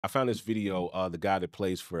I found this video, the guy that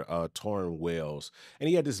plays for Tauren Wells, and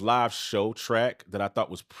he had this live show track that I thought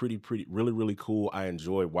was really, really cool. I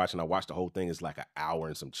enjoyed watching. I watched the whole thing. It's like an hour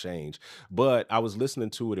and some change, but I was listening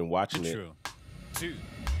to it and watching it. Intro. Two.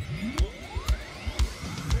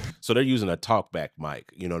 So they're using a talkback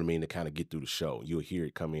mic, you know what I mean, to kind of get through the show. You'll hear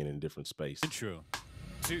it come in different space. Intro.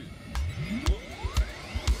 Two.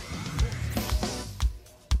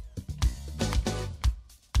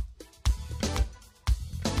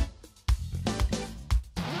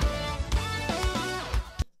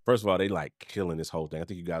 First of all, they like killing this whole thing. I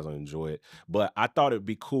think you guys will enjoy it. But I thought it'd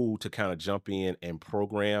be cool to kind of jump in and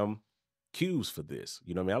program cues for this.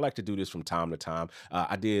 You know what I mean? I like to do this from time to time.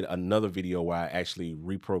 I did another video where I actually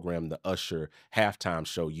reprogrammed the Usher halftime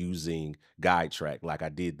show using guide track. Like I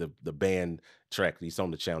did the band track. It's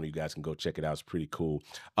on the channel. You guys can go check it out. It's pretty cool.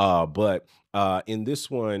 But in this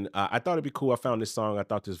one, I thought it'd be cool. I found this song. I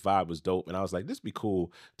thought this vibe was dope. And I was like, this be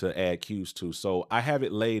cool to add cues to. So I have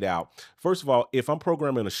it laid out. First of all, if I'm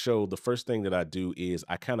programming a show, the first thing that I do is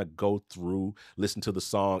I kind of go through, listen to the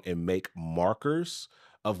song and make markers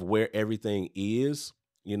of where everything is,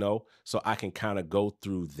 you know, so I can kind of go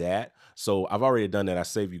through that. So I've already done that. I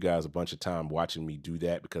saved you guys a bunch of time watching me do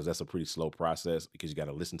that because that's a pretty slow process because you got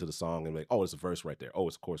to listen to the song and be like, oh, it's a verse right there. Oh,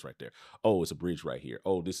 it's a chorus right there. Oh, it's a bridge right here.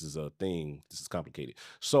 Oh, this is a thing. This is complicated.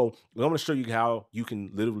 So I'm going to show you how you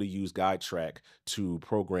can literally use guide track to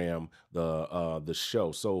program the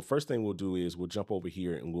show. So first thing we'll do is we'll jump over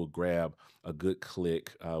here and we'll grab a good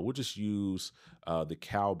click. We'll just use the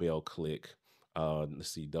cowbell click. Let's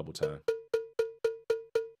see, double time.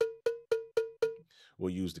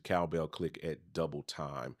 We'll use the cowbell click at double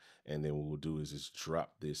time. And then what we'll do is just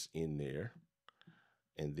drop this in there.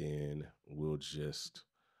 And then we'll just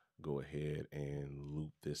go ahead and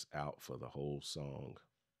loop this out for the whole song.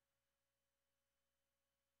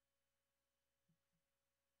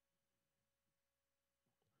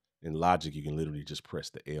 In Logic, you can literally just press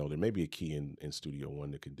the L. There may be a key in Studio One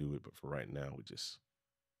that can do it, but for right now, we'll just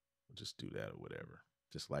do that or whatever.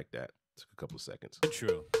 Just like that. Took a couple of seconds.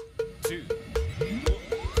 Intro. Two.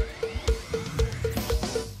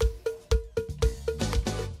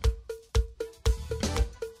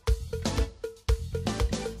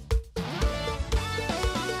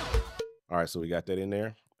 All right, so we got that in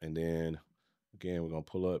there. And then again, we're gonna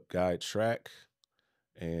pull up guide track.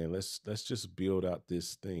 And let's just build out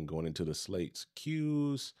this thing going into the Slates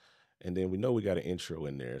cues. And then we know we got an intro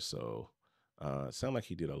in there. So sound like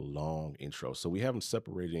he did a long intro. So we have them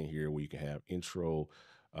separated in here where you can have intro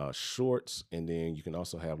shorts, and then you can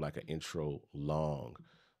also have like an intro long.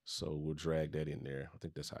 So we'll drag that in there. I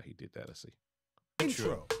think that's how he did that. Let's see.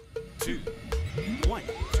 Intro. Two. 1,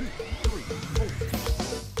 2, 3, 4.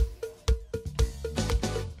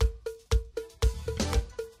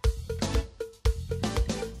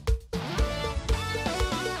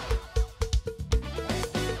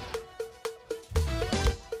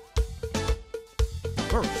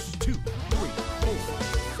 Verse 2, 3, 4.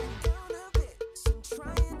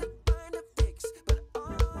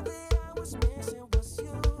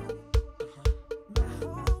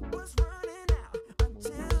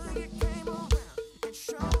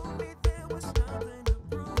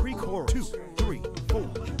 Pre-chorus 2, 3, 4.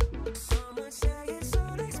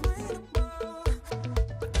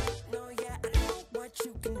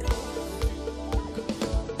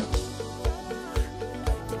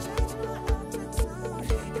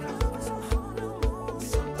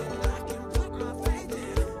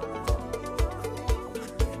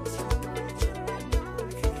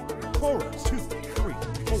 Chorus 2, 3,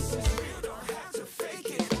 4.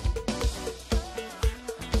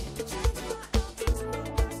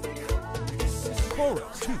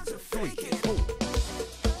 Chorus 2, 3, 4.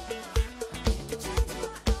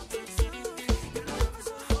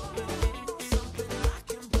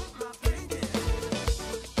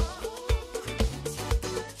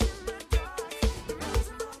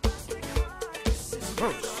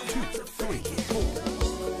 Verse 2, 3, 4.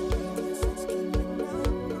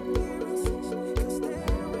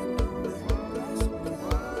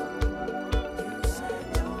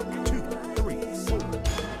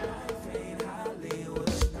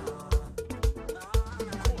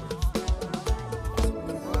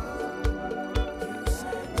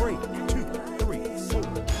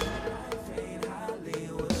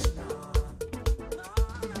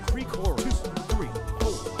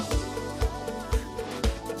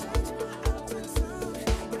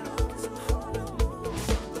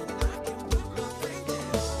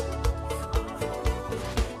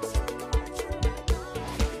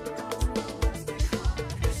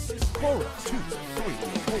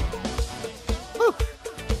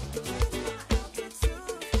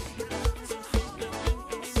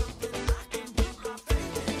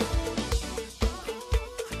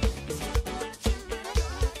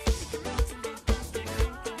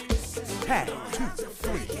 Tag 2,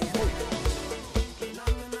 3, 4.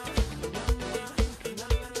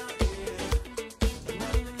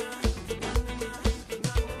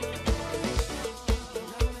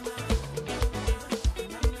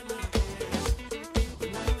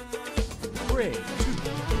 Break 2,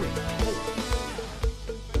 3, 4.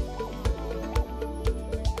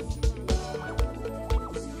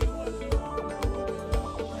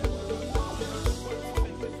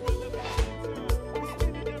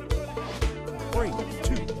 Break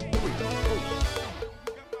 2, 3,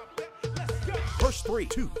 4. Verse 3,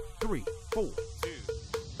 2, 3, 4.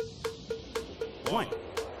 1,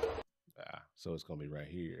 So it's gonna be right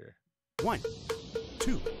here. 1,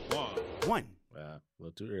 2, 1, A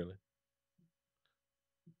little too early.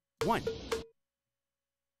 1.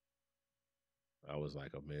 I was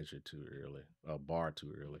like a measure too early, a bar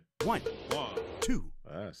too early. 1, 2,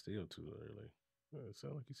 Still too early. It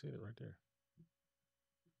sounds like you said it right there.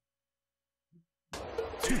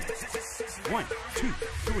 2, 1, 2,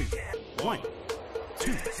 3, 1,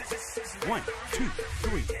 2, 1, 2,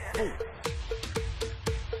 3, 4.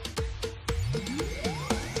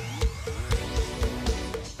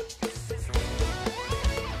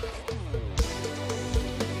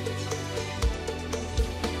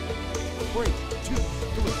 Break 2,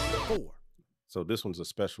 3, 4. So this one's a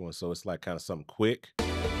special one. So it's like kind of something quick.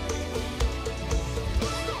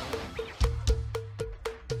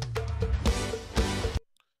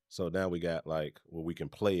 So now we got like where we can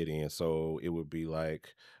play it in. So it would be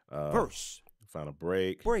like Verse, find a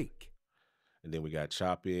break, break, and then we got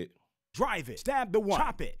chop it, drive it, stab the one,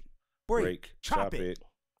 chop it, break, chop it.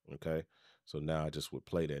 Okay. So now I just would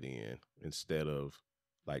play that in instead of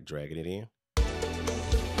like dragging it in.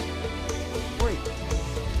 Break,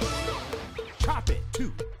 chop it,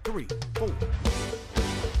 2, 3, 4.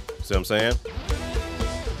 See what I'm saying?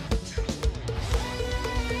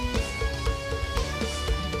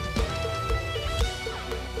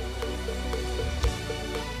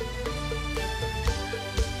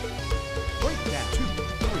 Break that, 2,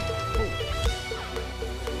 3, 4.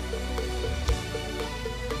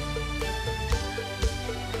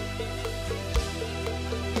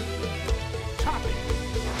 Chop it.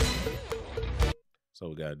 So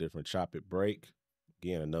we got a different chop it break.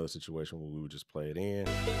 Again, another situation where we would just play it in.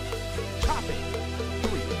 Chop it,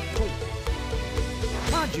 3,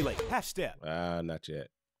 4. Modulate, half step. Not yet.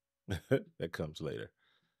 That comes later.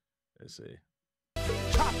 Let's see.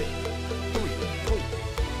 Chop it, 3, 4.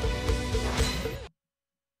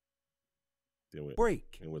 Then we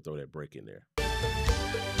Break. and we'll throw that break in there.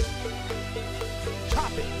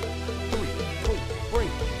 Chop it, 3, 4. Break.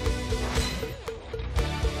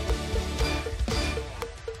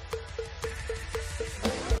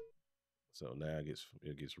 So now it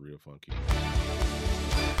gets real funky. 3,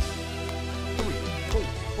 4.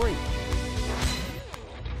 Break.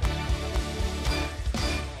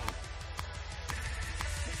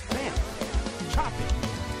 Bam. Chop it.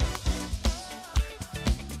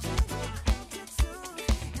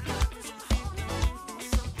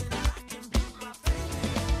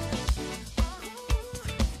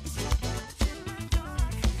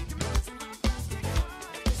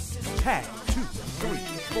 Tag 2, 3,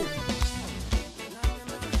 4.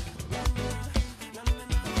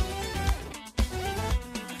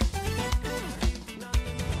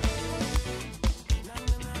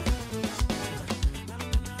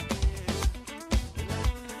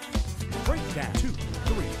 Break that 2,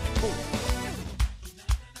 3, 4.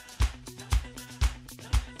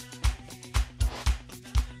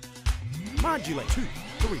 Modulate 2,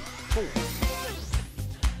 3, 4.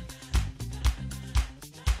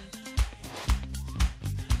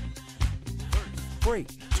 Break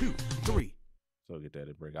 2, 3. So get that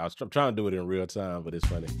in break. I'm trying to do it in real time, but it's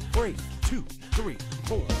funny. Break 2, 3,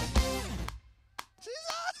 4.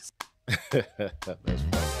 That's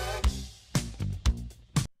funny.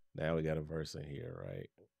 Now we got a verse in here, right?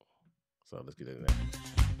 So let's get it in there.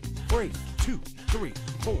 Break 2, 3,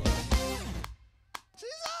 4.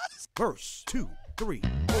 Verse 2, 3,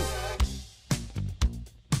 4.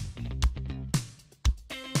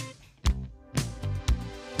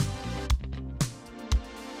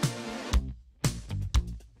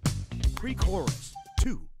 Pre-chorus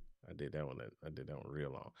 2. I did that one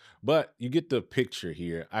real long. But you get the picture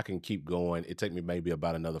here. I can keep going. It take me maybe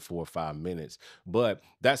about another 4 or 5 minutes. But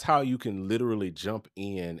that's how you can literally jump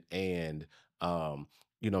in and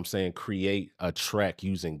you know what I'm saying, create a track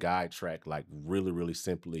using guide track like really, really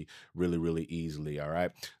simply, really, really easily. All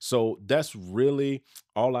right. So that's really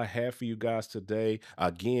all I have for you guys today.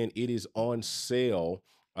 Again, it is on sale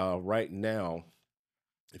right now.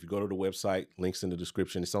 If you go to the website, links in the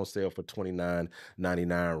description. It's on sale for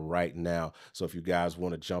 $29.99 right now. So if you guys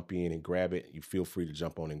want to jump in and grab it, you feel free to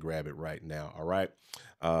jump on and grab it right now. All right.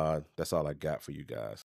 That's all I got for you guys.